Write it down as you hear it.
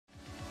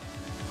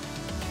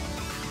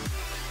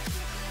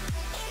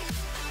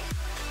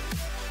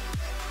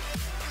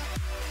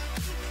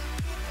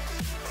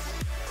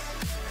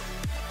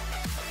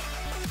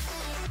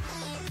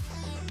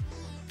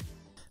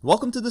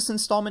Welcome to this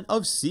installment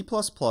of C++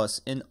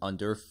 in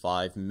under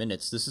 5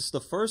 minutes. This is the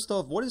first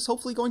of what is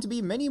hopefully going to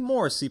be many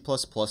more C++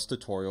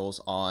 tutorials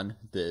on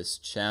this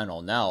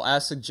channel. Now,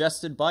 as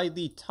suggested by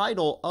the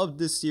title of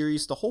this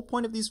series, the whole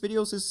point of these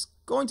videos is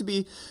going to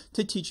be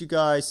to teach you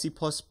guys C++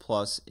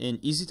 in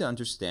easy to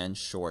understand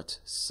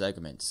short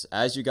segments.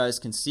 As you guys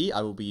can see,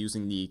 I will be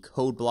using the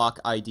CodeBlock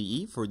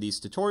IDE for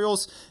these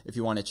tutorials. If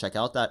you want to check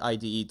out that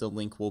IDE, the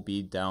link will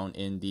be down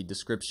in the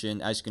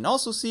description. As you can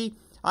also see,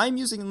 I'm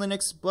using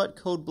Linux, but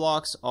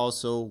CodeBlocks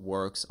also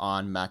works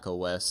on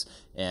macOS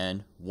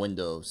and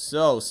Windows.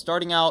 So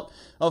starting out,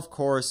 of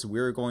course,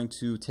 we're going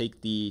to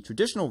take the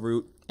traditional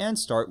route and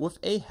start with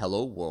a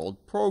Hello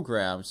World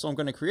program. So I'm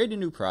going to create a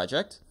new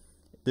project.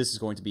 This is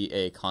going to be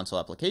a console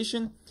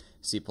application,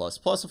 C++,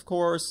 of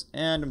course,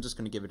 and I'm just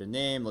going to give it a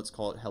name. Let's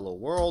call it Hello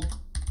World.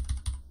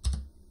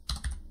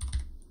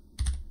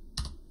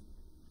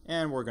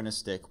 And we're going to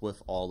stick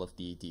with all of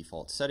the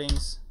default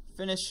settings.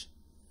 Finish.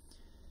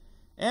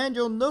 And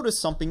you'll notice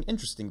something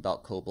interesting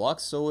about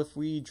CodeBlocks. So if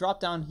we drop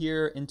down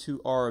here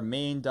into our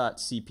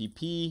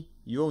main.cpp,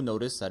 you'll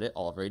notice that it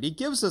already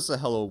gives us a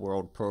Hello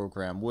World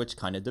program, which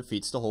kind of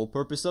defeats the whole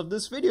purpose of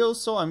this video.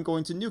 So I'm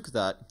going to nuke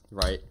that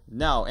right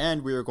now,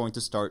 and we are going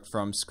to start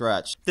from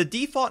scratch. The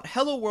default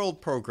Hello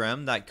World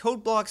program that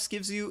CodeBlocks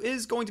gives you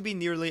is going to be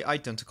nearly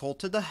identical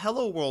to the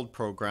Hello World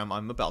program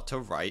I'm about to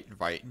write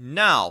right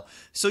now.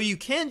 So you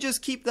can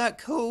just keep that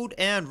code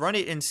and run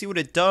it and see what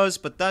it does,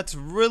 but that's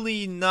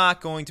really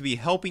not going to be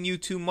helping you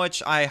too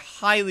much. I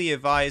highly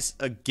advise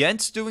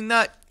against doing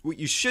that. What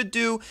you should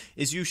do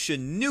is you should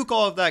nuke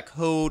all of that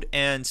code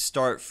and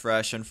start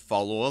fresh and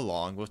follow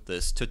along with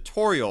this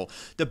tutorial.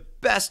 The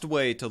best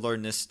way to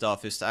learn this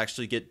stuff is to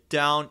actually get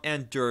down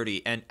and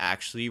dirty and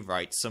actually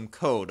write some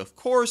code. Of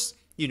course,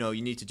 you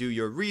need to do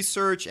your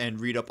research and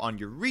read up on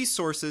your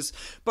resources,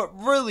 but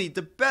really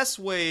the best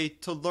way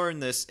to learn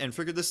this and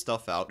figure this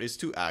stuff out is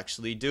to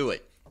actually do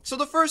it. So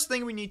the first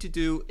thing we need to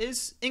do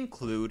is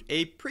include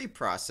a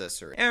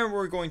preprocessor, and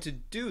we're going to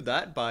do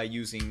that by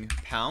using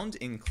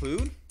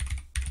 #include.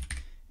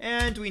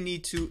 And we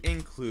need to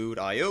include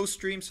IO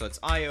stream, so it's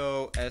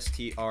IO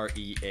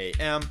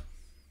stream.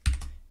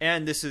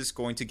 And this is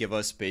going to give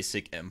us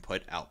basic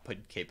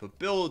input-output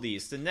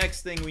capabilities. The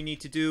next thing we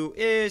need to do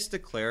is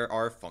declare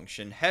our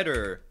function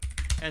header.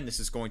 And this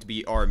is going to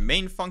be our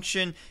main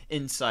function.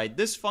 Inside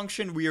this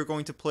function, we are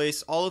going to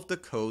place all of the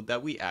code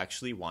that we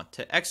actually want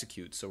to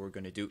execute. So we're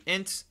going to do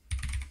int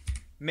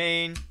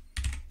main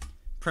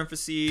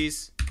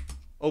parentheses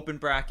open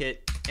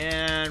bracket,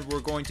 and we're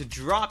going to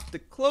drop the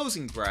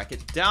closing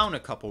bracket down a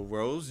couple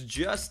rows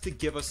just to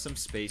give us some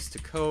space to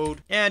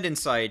code. And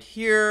inside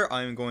here,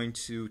 I'm going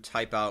to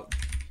type out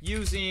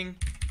using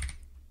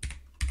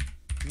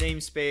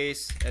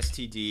namespace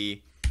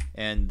std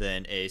and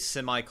then a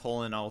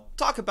semicolon. I'll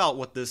talk about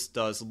what this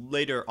does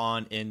later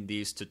on in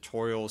these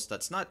tutorials.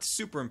 That's not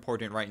super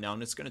important right now,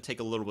 and it's going to take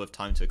a little bit of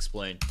time to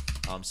explain.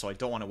 So I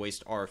don't want to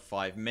waste our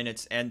 5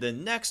 minutes. And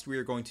then next, we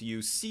are going to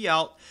use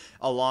cout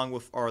along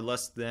with our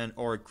less than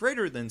or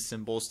greater than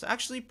symbols to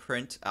actually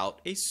print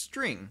out a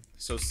string.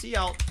 So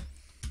cout,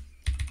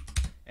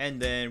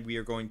 and then we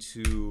are going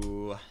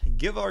to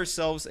give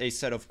ourselves a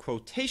set of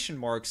quotation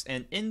marks,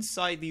 and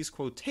inside these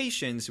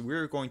quotations,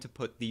 we're going to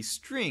put the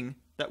string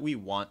that we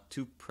want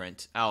to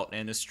print out.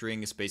 And a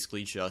string is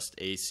basically just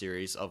a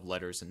series of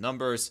letters and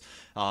numbers.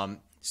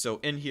 So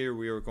in here,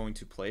 we are going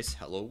to place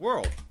hello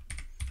world.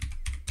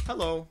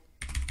 Hello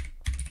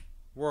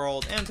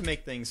world, and to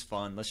make things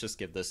fun, let's just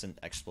give this an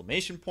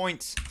exclamation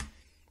point.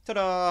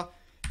 Ta-da!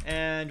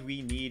 And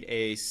we need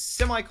a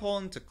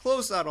semicolon to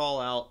close that all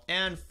out.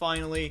 And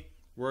finally,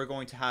 we're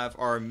going to have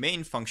our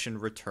main function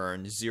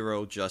return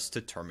 0 just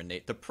to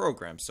terminate the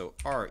program. So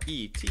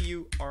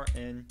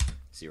return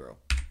 0.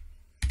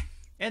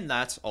 And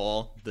that's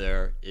all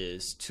there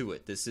is to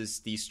it. This is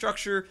the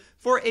structure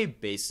for a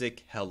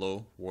basic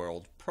Hello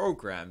World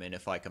program. And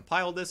if I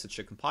compile this, it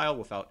should compile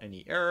without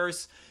any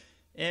errors.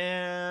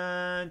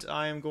 And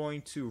I am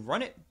going to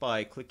run it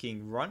by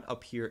clicking run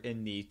up here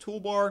in the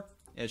toolbar.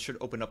 It should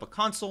open up a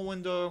console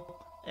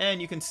window, and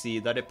you can see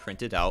that it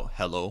printed out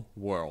Hello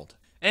World.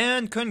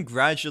 And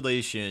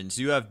congratulations,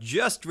 you have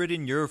just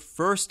written your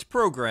first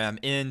program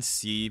in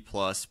C++.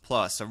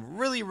 A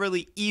really,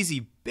 really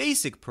easy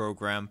basic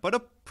program, but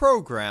a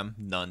program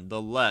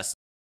nonetheless.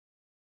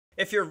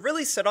 If you're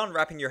really set on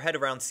wrapping your head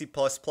around C++,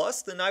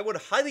 then I would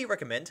highly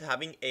recommend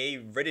having a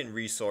written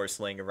resource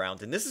laying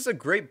around. And this is a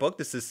great book.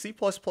 This is C++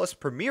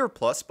 Premier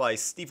Plus by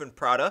Stephen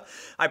Prada.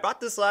 I bought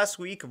this last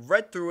week,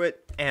 read through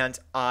it, and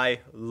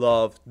I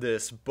love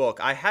this book.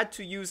 I had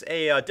to use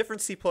a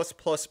different C++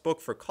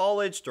 book for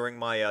college during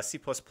my C++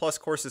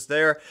 courses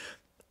there.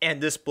 And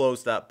this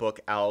blows that book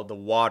out of the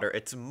water.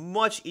 It's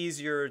much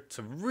easier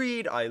to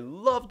read. I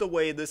love the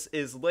way this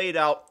is laid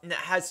out, and it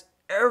has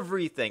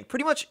everything,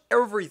 pretty much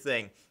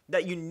everything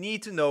that you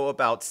need to know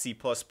about C++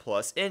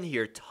 in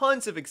here.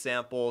 Tons of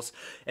examples,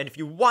 and if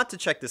you want to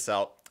check this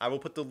out, I will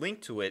put the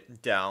link to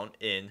it down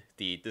in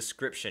the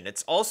description.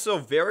 It's also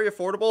very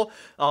affordable,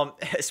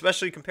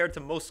 especially compared to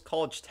most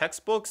college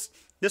textbooks.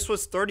 This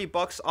was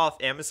 $30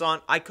 off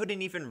Amazon. I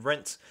couldn't even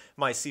rent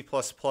my C++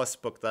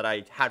 book that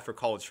I had for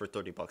college for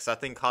 $30.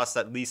 That thing cost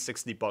at least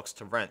 $60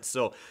 to rent.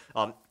 So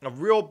a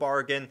real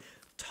bargain.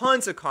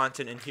 Tons of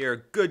content in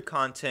here, good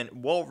content,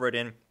 well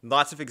written,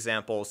 lots of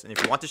examples. And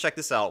if you want to check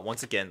this out,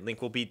 once again, link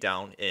will be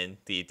down in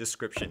the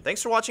description.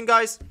 Thanks for watching,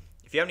 guys.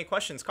 If you have any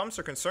questions, comments,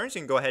 or concerns,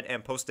 you can go ahead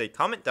and post a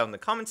comment down in the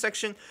comment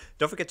section.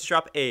 Don't forget to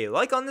drop a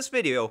like on this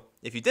video.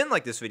 If you didn't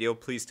like this video,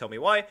 please tell me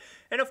why.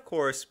 And of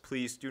course,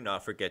 please do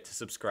not forget to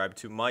subscribe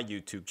to my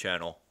YouTube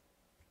channel.